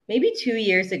maybe 2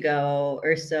 years ago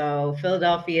or so,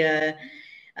 Philadelphia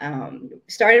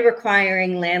started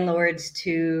requiring landlords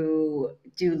to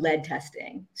do lead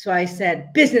testing. So I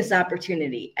said, business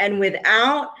opportunity. And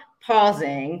without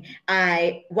pausing,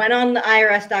 I went on the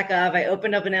irs.gov. I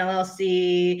opened up an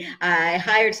LLC. I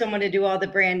hired someone to do all the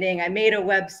branding. I made a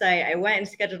website. I went and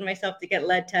scheduled myself to get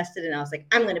lead tested. And I was like,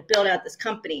 I'm going to build out this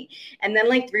company. And then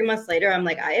like 3 months later, I'm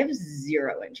like, I have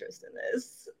zero interest in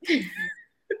this.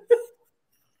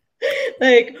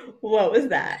 Like, what was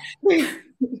that?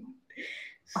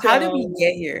 How did we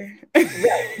get here?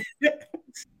 Right.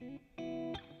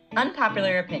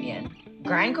 Unpopular opinion.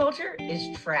 Grind culture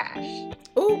is trash.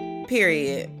 Ooh,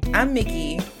 period. I'm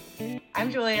Mickey.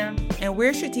 I'm Julia. And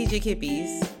we're strategic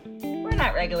hippies. We're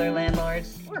not regular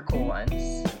landlords. We're cool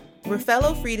ones. We're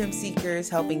fellow freedom seekers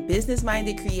helping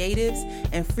business-minded creatives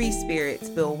and free spirits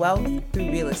build wealth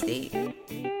through real estate.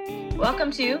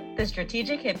 Welcome to the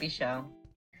Strategic Hippie Show.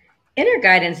 Inner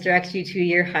guidance directs you to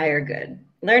your higher good.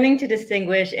 Learning to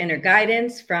distinguish inner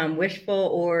guidance from wishful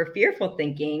or fearful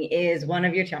thinking is one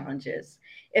of your challenges.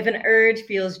 If an urge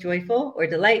feels joyful or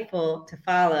delightful to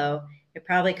follow, it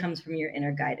probably comes from your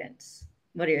inner guidance.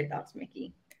 What are your thoughts,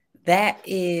 Mickey? That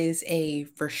is a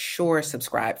for sure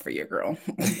subscribe for your girl.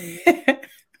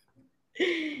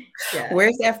 Yeah.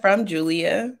 Where's that from,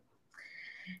 Julia?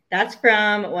 That's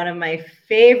from one of my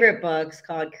favorite books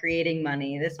called Creating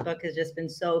Money. This book has just been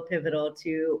so pivotal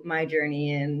to my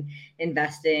journey in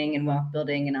investing and wealth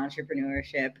building and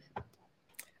entrepreneurship.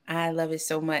 I love it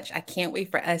so much. I can't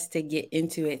wait for us to get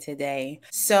into it today.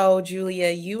 So, Julia,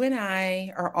 you and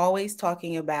I are always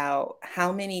talking about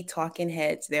how many talking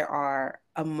heads there are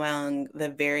among the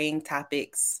varying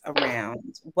topics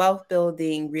around wealth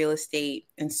building, real estate,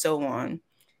 and so on.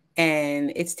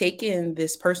 And it's taken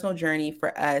this personal journey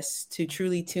for us to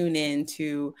truly tune in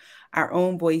to our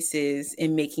own voices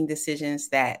in making decisions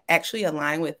that actually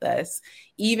align with us.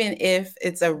 Even if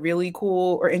it's a really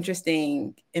cool or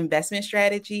interesting investment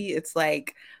strategy, it's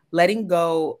like letting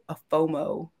go of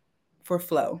FOMO for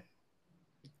flow.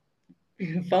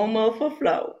 FOMO for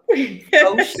flow.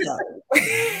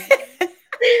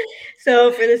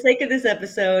 So for the sake of this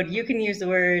episode, you can use the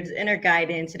words inner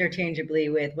guidance interchangeably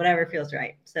with whatever feels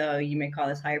right. So you may call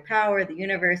this higher power, the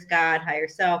universe, God, higher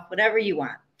self, whatever you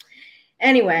want.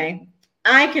 Anyway,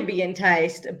 I could be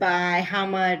enticed by how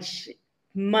much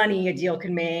money a deal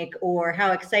can make, or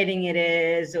how exciting it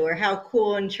is, or how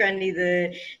cool and trendy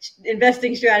the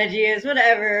investing strategy is,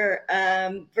 whatever,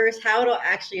 versus how it'll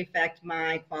actually affect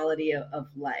my quality of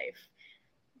life.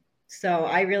 So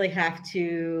I really have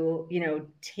to,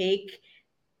 take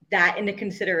that into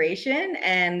consideration.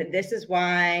 And this is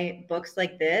why books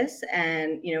like this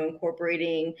and,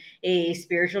 incorporating a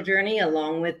spiritual journey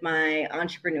along with my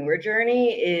entrepreneur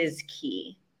journey is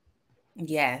key.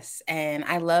 Yes. And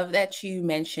I love that you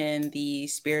mentioned the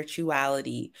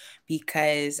spirituality,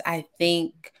 because I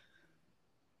think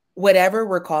whatever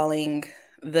we're calling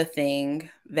the thing,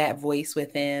 that voice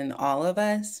within all of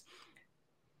us,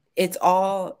 it's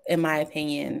all, in my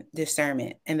opinion,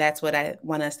 discernment. And that's what I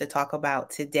want us to talk about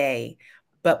today.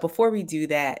 But before we do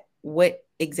that, what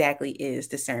exactly is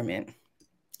discernment?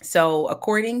 So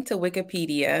according to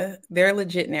Wikipedia, they're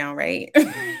legit now, right?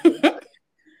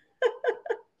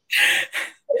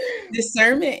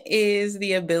 Discernment is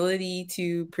the ability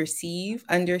to perceive,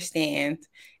 understand,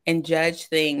 and judge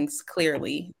things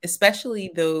clearly,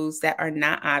 especially those that are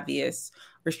not obvious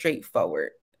or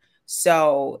straightforward.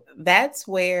 So that's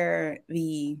where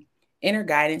the inner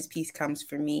guidance piece comes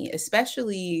for me,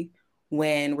 especially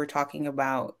when we're talking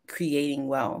about creating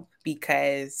wealth,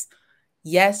 because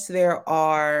yes, there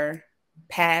are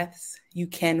paths you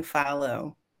can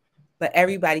follow, but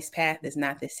everybody's path is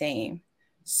not the same.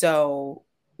 So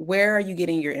where are you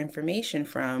getting your information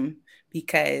from?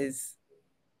 Because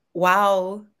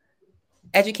while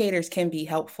educators can be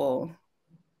helpful,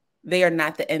 they are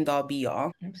not the end all be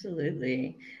all.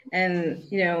 Absolutely. And,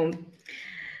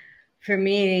 for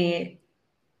me,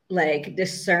 like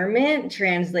discernment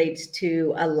translates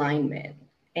to alignment.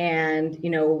 And,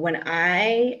 when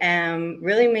I am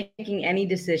really making any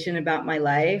decision about my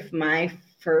life, my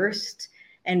first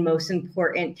and most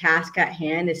important task at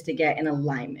hand is to get in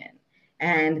alignment.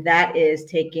 And that is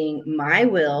taking my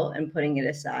will and putting it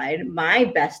aside, my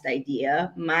best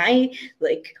idea,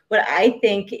 what I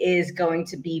think is going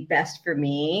to be best for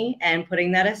me, and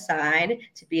putting that aside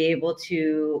to be able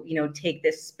to, take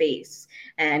this space.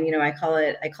 And, I call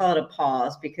it a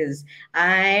pause, because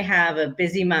I have a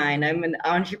busy mind. I'm an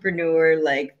entrepreneur,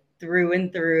 like through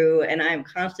and through, and I'm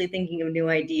constantly thinking of new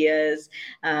ideas,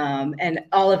 and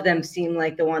all of them seem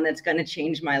like the one that's going to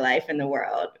change my life and the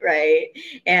world, right?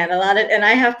 And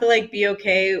I have to like be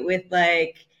okay with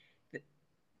like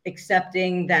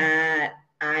accepting that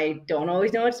I don't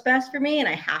always know what's best for me, and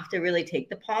I have to really take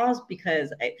the pause,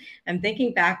 because I'm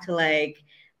thinking back to like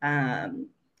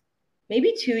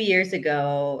maybe 2 years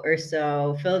ago or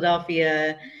so,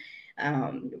 Philadelphia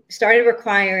started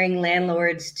requiring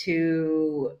landlords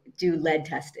to do lead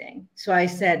testing. So I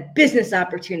said business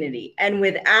opportunity, and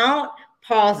without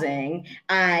pausing,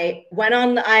 I went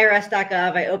on the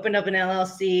irs.gov, I opened up an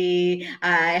LLC,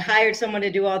 I hired someone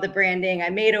to do all the branding, I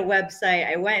made a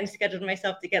website, I went and scheduled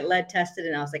myself to get lead tested,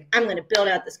 and I was like, I'm going to build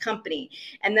out this company.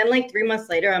 And then like 3 months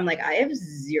later, I'm like, I have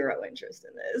zero interest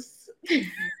in this.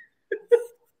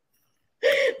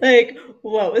 Like,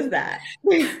 what was that?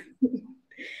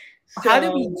 How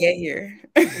did we get here?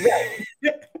 Right.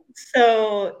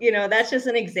 So, that's just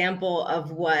an example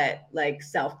of what like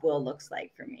self-will looks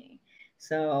like for me.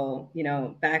 So,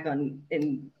 back on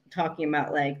in talking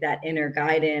about like that inner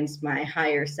guidance, my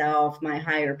higher self, my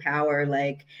higher power,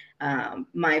 like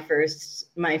my first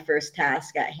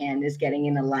task at hand is getting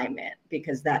in alignment,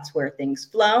 because that's where things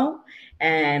flow.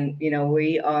 And,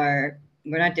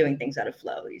 we're not doing things out of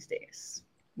flow these days.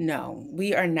 No,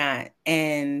 we are not.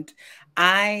 And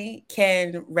I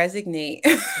can resonate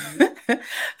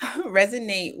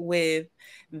resonate with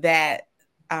that,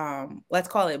 let's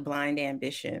call it blind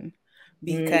ambition,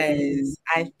 because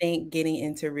I think getting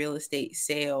into real estate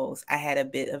sales, I had a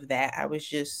bit of that. I was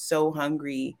just so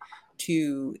hungry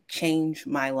to change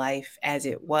my life as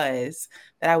it was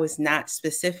that I was not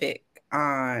specific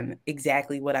on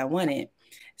exactly what I wanted.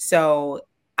 So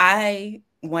I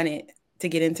wanted to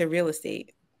get into real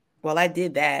estate. Well, I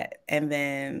did that, and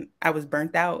then I was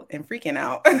burnt out and freaking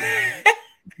out.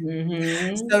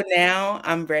 So now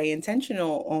I'm very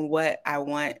intentional on what I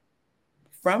want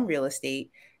from real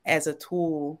estate as a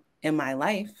tool in my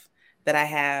life that I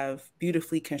have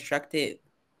beautifully constructed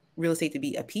real estate to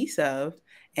be a piece of,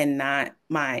 and not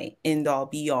my end all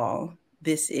be all.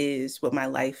 This is what my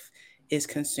life is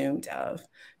consumed of.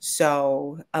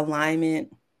 So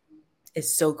alignment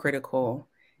is so critical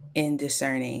in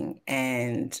discerning.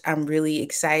 And I'm really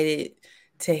excited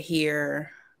to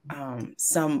hear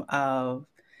some of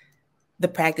the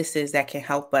practices that can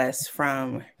help us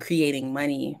from creating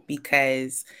money,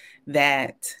 because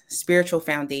that spiritual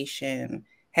foundation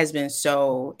has been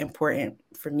so important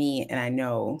for me. And I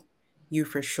know you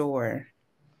for sure.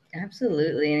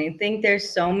 Absolutely. And I think there's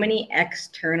so many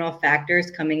external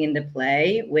factors coming into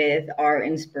play with our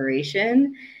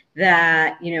inspiration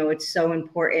that, it's so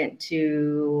important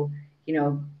to,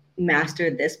 master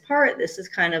this part. This is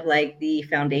kind of like the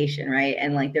foundation, right?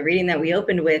 And like the reading that we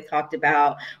opened with talked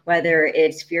about whether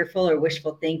it's fearful or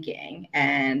wishful thinking.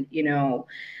 And,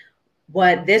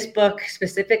 what this book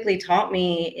specifically taught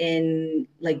me in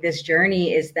like this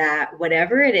journey is that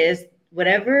whatever it is,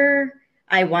 whatever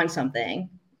I want something,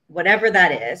 whatever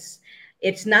that is,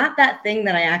 it's not that thing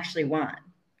that I actually want.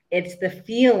 It's the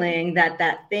feeling that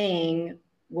that thing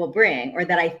will bring, or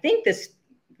that I think this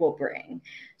will bring.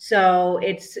 So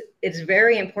it's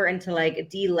very important to like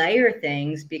delayer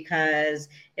things, because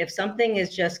if something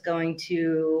is just going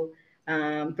to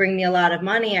bring me a lot of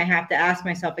money, I have to ask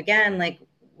myself again, like,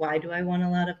 why do I want a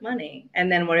lot of money?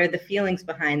 And then what are the feelings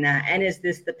behind that? And is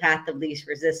this the path of least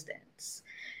resistance?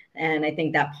 And I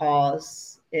think that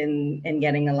pause in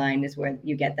getting aligned is where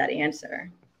you get that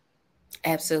answer.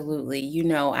 Absolutely.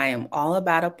 I am all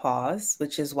about a pause,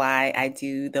 which is why I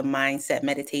do the mindset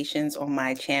meditations on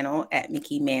my channel at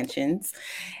Mickey Mansions.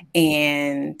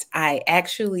 And I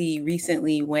actually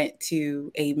recently went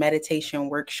to a meditation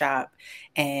workshop,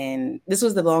 and this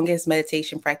was the longest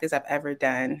meditation practice I've ever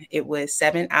done. It was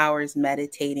 7 hours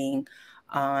meditating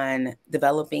on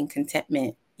developing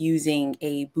contentment using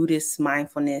a Buddhist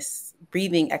mindfulness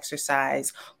breathing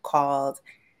exercise called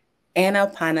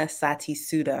Anapanasati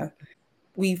Sutta.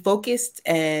 We focused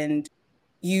and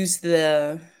used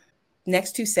the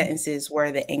next two sentences were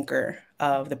the anchor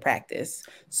of the practice.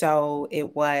 So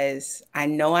it was, I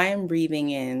know I am breathing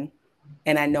in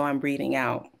and I know I'm breathing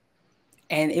out.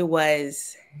 And it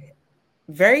was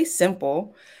very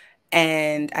simple.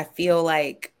 And I feel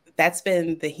like that's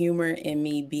been the humor in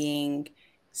me being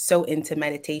so into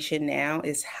meditation now,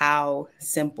 is how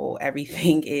simple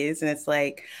everything is. And it's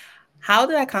like, how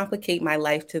did I complicate my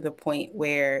life to the point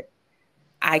where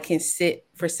I can sit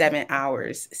for 7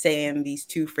 hours saying these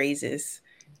two phrases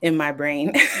in my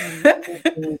brain?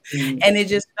 And it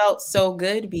just felt so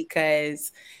good,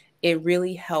 because it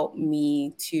really helped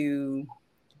me to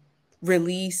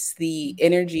release the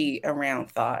energy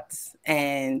around thoughts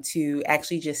and to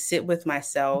actually just sit with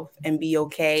myself and be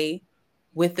okay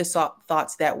with the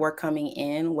thoughts that were coming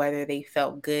in, whether they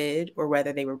felt good or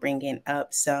whether they were bringing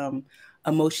up some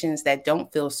emotions that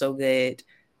don't feel so good.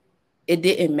 It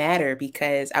didn't matter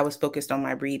because I was focused on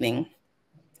my breathing.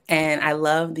 And I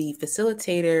love the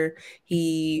facilitator.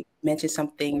 He mentioned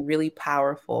something really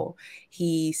powerful.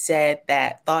 He said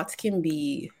that thoughts can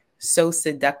be so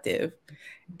seductive,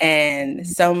 and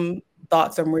some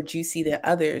thoughts are more juicy than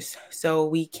others. So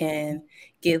we can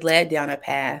get led down a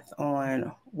path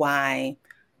on why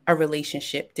a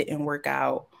relationship didn't work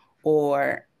out,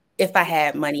 or if I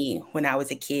had money when I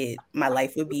was a kid, my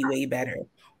life would be way better.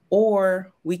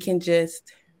 Or we can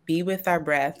just be with our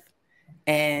breath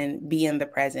and be in the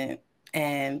present.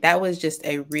 And that was just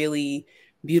a really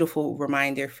beautiful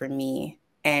reminder for me.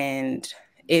 And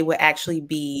it would actually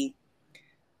be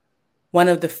one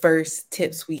of the first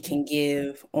tips we can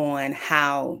give on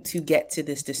how to get to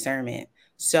this discernment.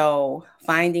 So,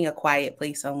 finding a quiet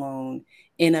place alone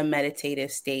in a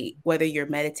meditative state, whether you're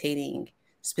meditating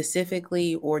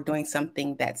specifically or doing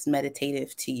something that's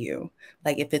meditative to you,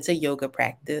 like if it's a yoga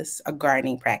practice, a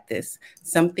gardening practice,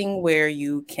 something where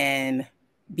you can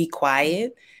be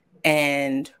quiet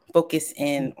and focus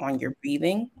in on your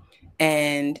breathing.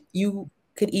 And you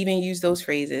could even use those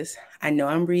phrases: I know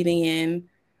I'm breathing in,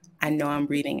 I know I'm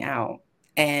breathing out.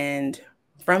 And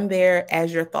from there,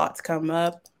 as your thoughts come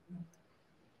up,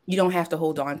 you don't have to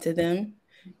hold on to them.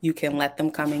 You can let them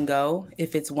come and go.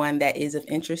 If it's one that is of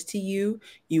interest to you,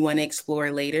 you want to explore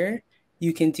later,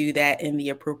 you can do that in the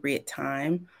appropriate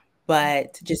time.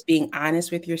 But just being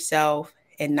honest with yourself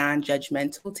and non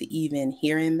judgmental to even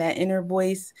hearing that inner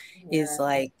voice is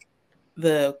like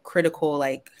the critical,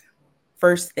 like,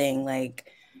 first thing.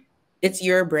 Like, it's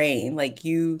your brain, like,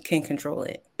 you can control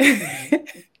it.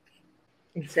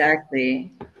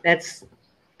 Exactly.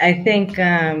 I think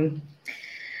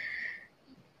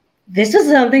this was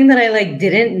something that I like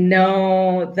didn't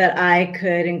know that I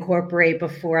could incorporate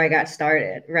before I got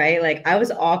started, right? Like I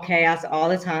was all chaos all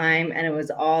the time, and it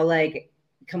was all like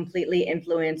completely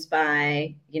influenced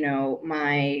by,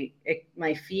 my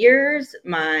fears,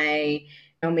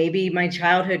 maybe my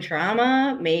childhood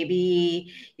trauma,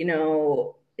 maybe,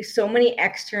 so many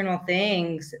external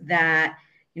things that,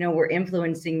 were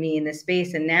influencing me in this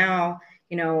space. And now,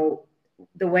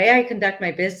 the way I conduct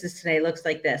my business today looks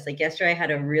like this. Like yesterday, I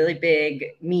had a really big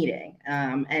meeting,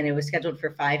 and it was scheduled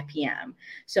for 5 p.m.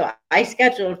 So I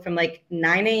scheduled from like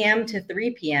 9 a.m. to 3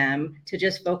 p.m. to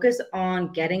just focus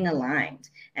on getting aligned.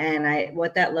 And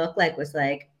what that looked like was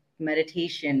like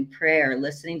meditation, prayer,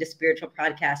 listening to spiritual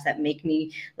podcasts that make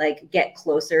me like get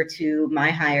closer to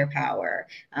my higher power,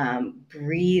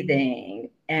 breathing,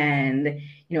 and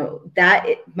that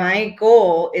my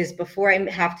goal is, before I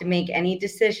have to make any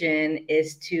decision,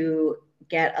 is to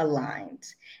get aligned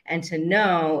and to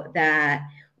know that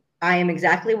I am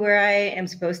exactly where I am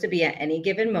supposed to be at any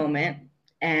given moment,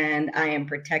 and I am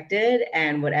protected,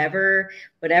 and whatever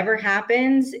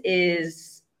happens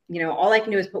is, all I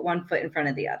can do is put one foot in front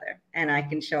of the other, and I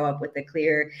can show up with a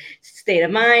clear state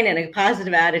of mind and a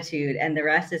positive attitude, and the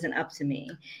rest isn't up to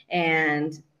me.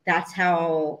 And that's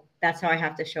how I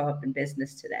have to show up in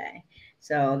business today.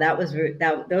 So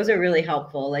those are really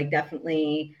helpful. Like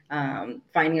definitely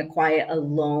finding a quiet,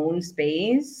 alone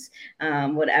space,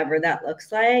 whatever that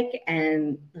looks like,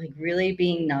 and like really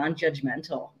being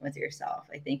non-judgmental with yourself,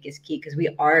 I think is key, because we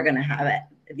are going to have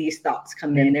these thoughts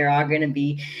come in. They're all going to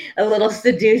be a little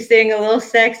seducing, a little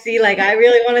sexy. Like I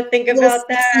really want to think about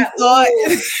that. Ooh,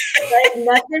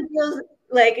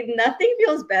 nothing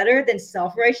feels better than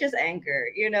self-righteous anger,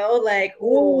 like,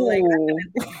 ooh, like I'm gonna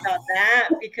think about that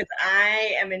because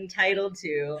I am entitled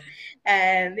to.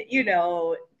 And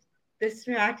this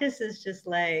practice is just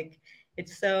like,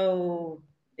 it's so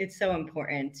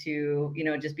important to,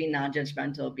 just be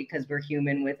non-judgmental, because we're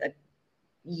human with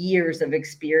years of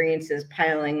experiences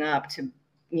piling up to,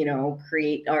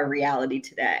 create our reality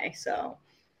today. So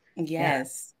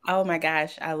Yes. Oh my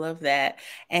gosh, I love that.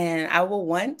 And I will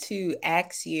want to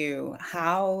ask you,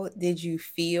 how did you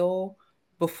feel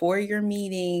before your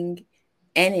meeting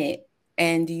and it?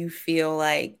 And do you feel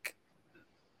like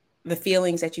the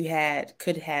feelings that you had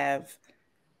could have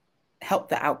helped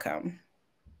the outcome?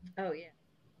 Oh yeah.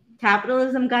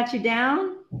 Capitalism got you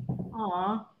down?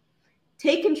 Aw.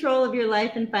 Take control of your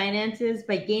life and finances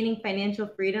by gaining financial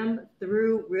freedom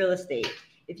through real estate.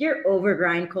 If you're over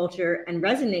grind culture and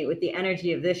resonate with the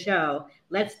energy of this show,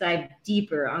 let's dive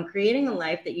deeper on creating a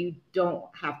life that you don't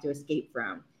have to escape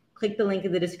from. Click the link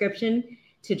in the description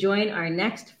to join our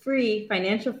next free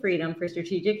Financial Freedom for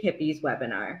Strategic Hippies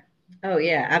webinar. Oh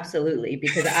yeah, absolutely.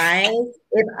 Because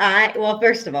well,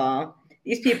 first of all,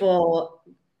 these people,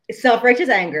 self-righteous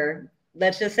anger.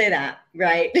 Let's just say that,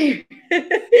 right?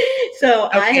 So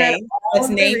I had Okay, all let's of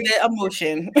the name reasons. the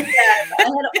emotion. Yes, I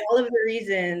had all of the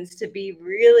reasons to be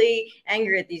really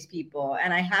angry at these people,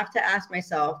 and I have to ask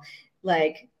myself,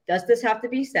 like, does this have to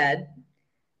be said?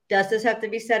 Does this have to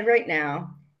be said right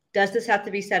now? Does this have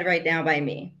to be said right now by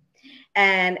me?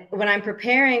 And when I'm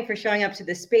preparing for showing up to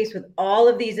this space with all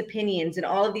of these opinions and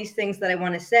all of these things that I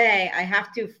want to say, I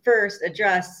have to first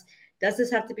address, does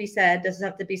this have to be said? Does this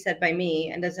have to be said by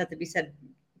me? And does it have to be said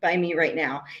by me right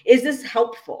now? Is this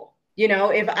helpful? You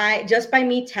know, if I just by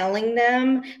me telling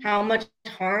them how much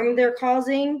harm they're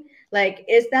causing, like,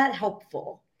 is that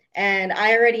helpful? And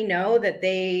I already know that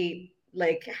they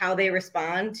like how they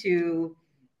respond to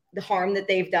the harm that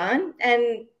they've done.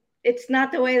 And it's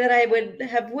not the way that I would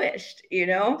have wished, you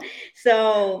know?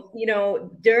 So, you know,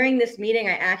 during this meeting,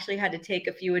 I actually had to take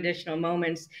a few additional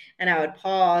moments and I would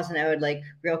pause and I would like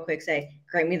real quick say,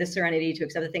 grant me the serenity to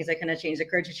accept the things I cannot change, the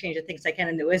courage to change the things I can,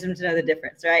 and the wisdom to know the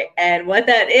difference, right? And what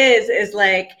that is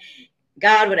like,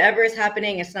 God, whatever is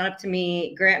happening, it's not up to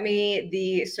me. Grant me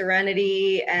the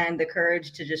serenity and the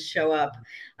courage to just show up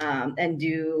and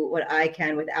do what I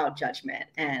can without judgment.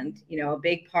 And, you know, a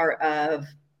big part of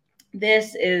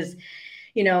this is,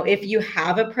 you know, if you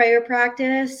have a prayer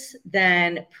practice,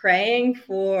 then praying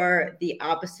for the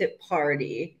opposite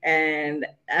party. And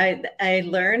I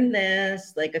learned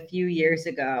this like a few years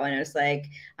ago, and it's like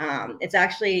it's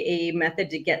actually a method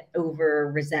to get over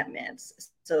resentments.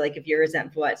 So like if you're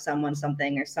resentful at someone,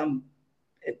 something, or some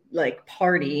like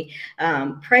party,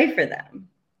 pray for them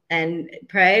and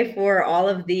pray for all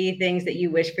of the things that you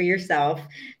wish for yourself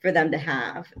for them to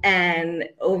have. And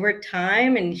over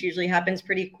time, and it usually happens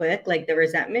pretty quick, like the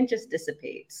resentment just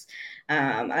dissipates.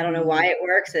 I don't know why it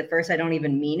works. At first, I don't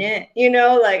even mean it, you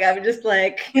know, like I'm just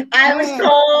like, I was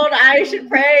told I should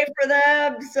pray for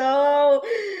them. So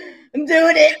I'm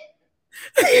doing it.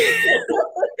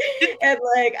 And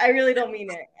like I really don't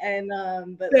mean it. And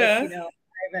but like, Yeah. you know,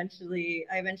 I eventually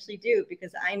do,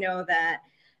 because I know that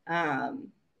um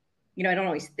you know, I don't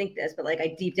always think this, but like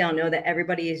I deep down know that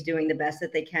everybody is doing the best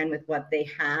that they can with what they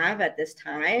have at this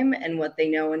time and what they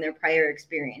know in their prior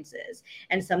experiences.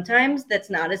 And sometimes that's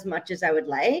not as much as I would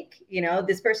like. You know,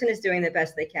 this person is doing the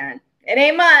best they can. It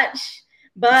ain't much,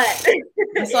 but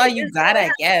That's all you got,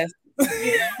 I guess.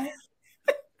 you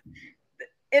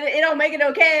know, it don't make it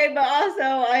okay, but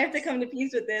also I have to come to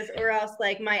peace with this, or else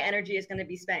like my energy is going to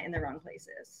be spent in the wrong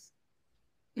places.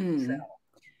 So Mm.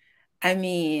 I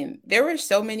mean, there were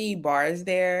so many bars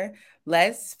there.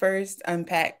 Let's first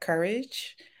unpack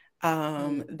courage.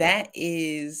 That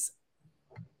is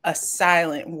a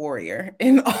silent warrior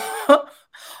in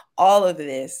all of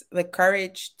this. The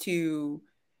courage to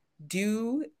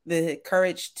do, the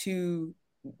courage to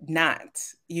not,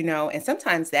 you know, and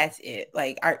sometimes that's it.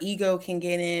 Like our ego can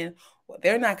get in. Well,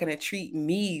 they're not going to treat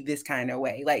me this kind of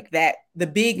way. Like that, the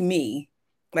big me,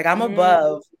 like I'm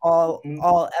above mm-hmm.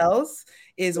 all else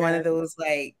is one Yeah. of those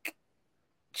like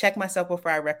check myself before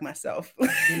I wreck myself.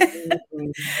 Mm-hmm.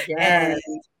 And Yes.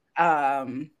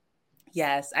 um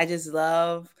yes, I just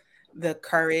love the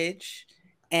courage,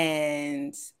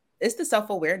 and it's the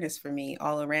self-awareness for me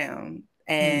all around.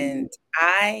 Mm-hmm. And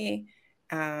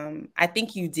I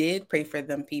think you did pray for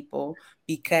them people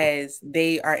because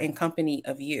they are in company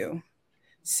of you.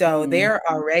 So Mm-hmm. they're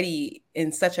already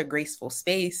in such a graceful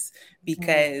space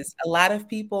because a lot of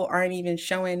people aren't even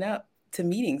showing up to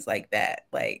meetings like that.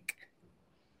 Like,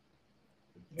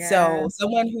 Yeah. so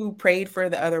someone who prayed for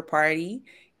the other party,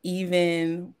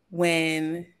 even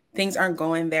when things aren't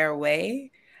going their way,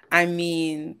 I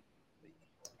mean,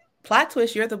 plot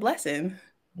twist, you're the blessing.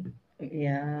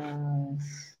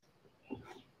 Yes.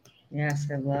 Yes,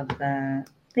 I love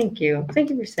that. Thank you. Thank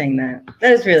you for saying that.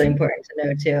 That is really important to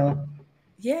know too.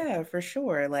 Yeah, for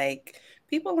sure. Like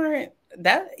people aren't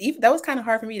that even that was kind of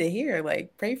hard for me to hear.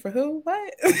 Like, pray for who?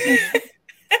 What?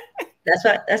 That's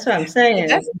what I'm Like, saying.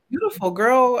 that's beautiful,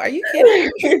 girl. Are you kidding?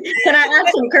 Can I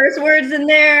add some curse words in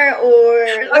there, or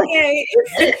Okay.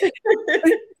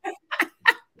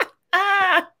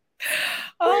 Ah.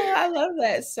 Oh, I love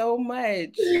that so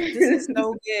much. This is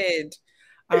so good.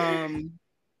 Um,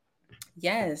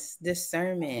 yes,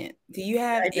 discernment. Do you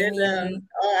have I did any?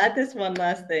 I'll add this one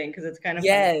last thing because it's kind of funny.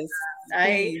 Yes, I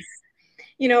please.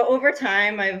 You know, over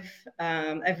time,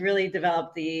 I've really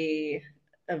developed a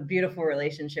beautiful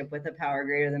relationship with a power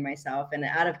greater than myself, and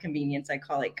out of convenience, I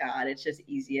call it God. It's just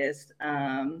easiest,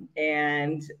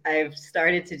 and I've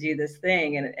started to do this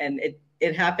thing, and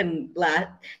it happened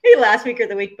maybe last week or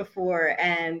the week before,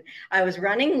 and I was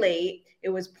running late. It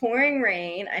was pouring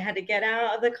rain. I had to get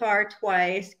out of the car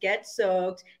twice, get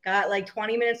soaked, got like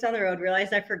 20 minutes on the road,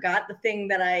 realized I forgot the thing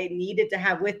that I needed to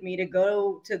have with me to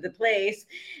go to the place.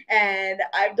 And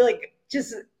I'm like,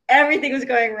 just everything was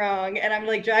going wrong. And I'm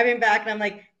like driving back and I'm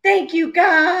like, thank you,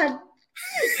 God.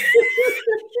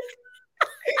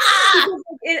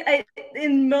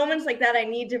 In moments like that, I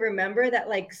need to remember that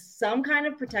like some kind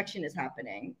of protection is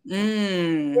happening.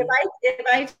 If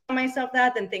I tell myself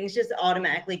that, then things just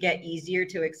automatically get easier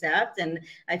to accept, and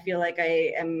I feel like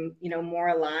I am, more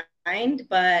aligned.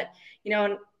 But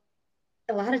a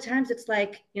lot of times it's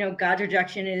like, God's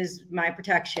rejection is my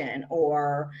protection,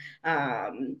 or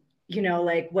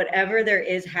like whatever there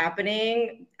is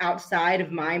happening outside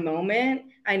of my moment,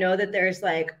 I know that there's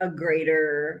like a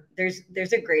greater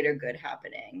good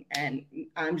happening, and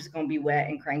I'm just going to be wet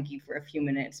and cranky for a few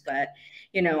minutes. But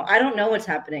I don't know what's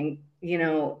happening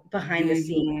behind the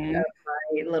scenes of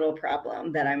my little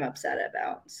problem that I'm upset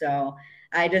about. So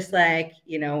I just like,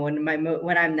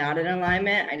 when I'm not in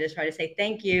alignment, I just try to say,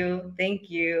 thank you.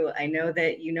 I know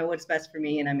that you know what's best for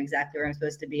me, and I'm exactly where I'm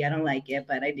supposed to be. I don't like it,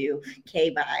 but I do. Okay,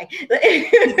 bye.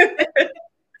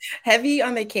 Heavy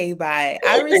on the K bye.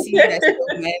 I received that so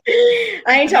much.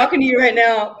 I ain't talking to you right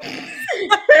now.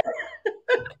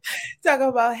 Talk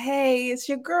about, hey, it's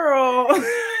your girl.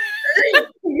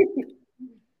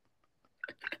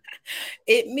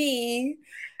 It me.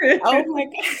 Oh my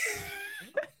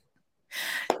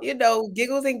God.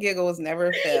 Giggles and giggles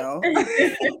never fail.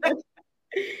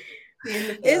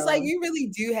 It's like you really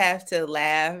do have to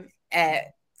laugh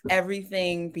at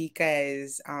everything,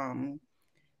 because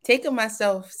taking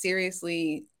myself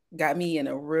seriously got me in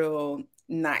a real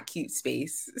not cute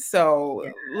space. So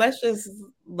let's just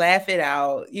laugh it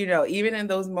out, even in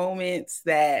those moments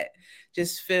that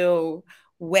just feel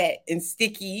wet and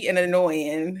sticky and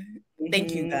annoying.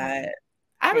 Thank you, God.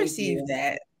 I received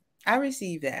that.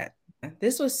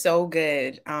 This was so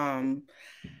good. I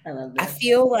love this. I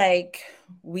feel like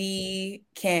we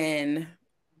can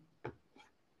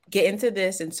get into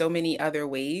this in so many other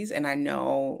ways. And I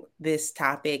know this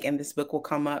topic and this book will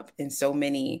come up in so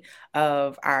many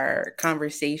of our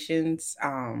conversations.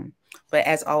 But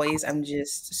as always, I'm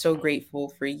just so grateful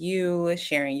for you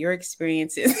sharing your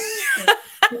experiences.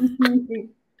 So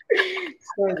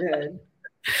good.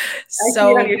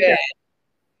 So good.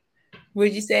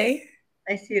 What'd you say?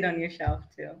 I see it on your shelf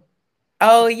too.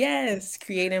 Oh, yes.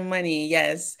 Creating money.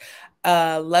 Yes.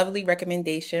 A lovely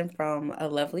recommendation from a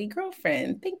lovely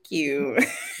girlfriend. Thank you.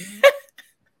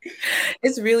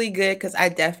 It's really good because I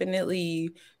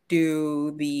definitely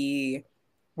do the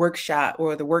workshop,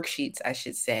 or the worksheets, I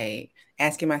should say,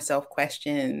 asking myself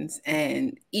questions.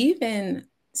 And even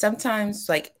sometimes,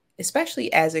 like,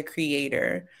 especially as a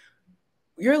creator,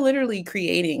 you're literally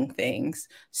creating things.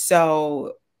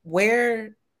 So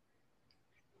where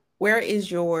is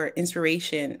your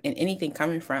inspiration in anything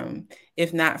coming from,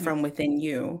 if not from within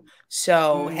you?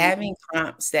 So having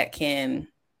prompts that can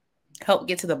help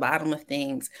get to the bottom of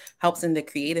things helps in the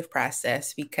creative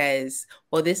process, because,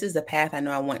 well, this is the path I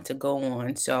know I want to go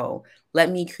on. So let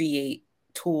me create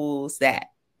tools that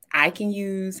I can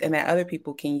use and that other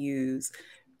people can use,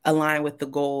 align with the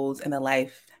goals and the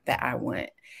life that I want.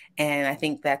 And I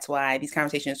think that's why these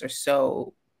conversations are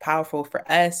so powerful for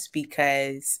us,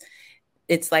 because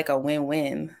it's like a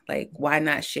win-win. Like, why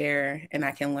not share and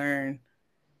I can learn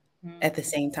at the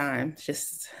same time? It's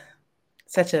just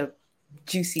such a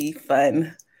juicy,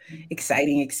 fun,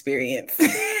 exciting experience.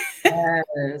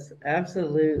 Yes,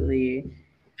 absolutely.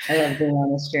 I love being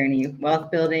on this journey,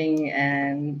 wealth building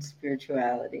and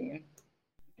spirituality.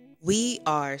 We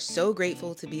are so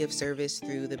grateful to be of service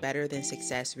through the Better Than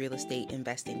Success real estate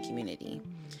investing community.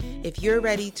 If you're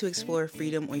ready to explore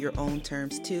freedom on your own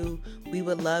terms too, we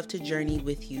would love to journey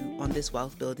with you on this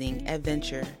wealth building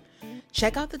adventure.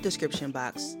 Check out the description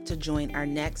box to join our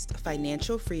next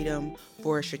Financial Freedom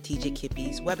for Strategic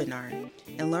Hippies webinar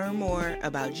and learn more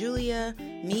about Julia,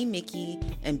 me, Mickey,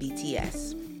 and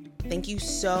BTS. Thank you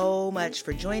so much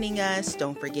for joining us.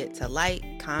 Don't forget to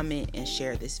like, comment, and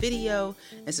share this video,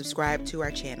 and subscribe to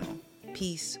our channel.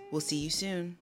 Peace. We'll see you soon.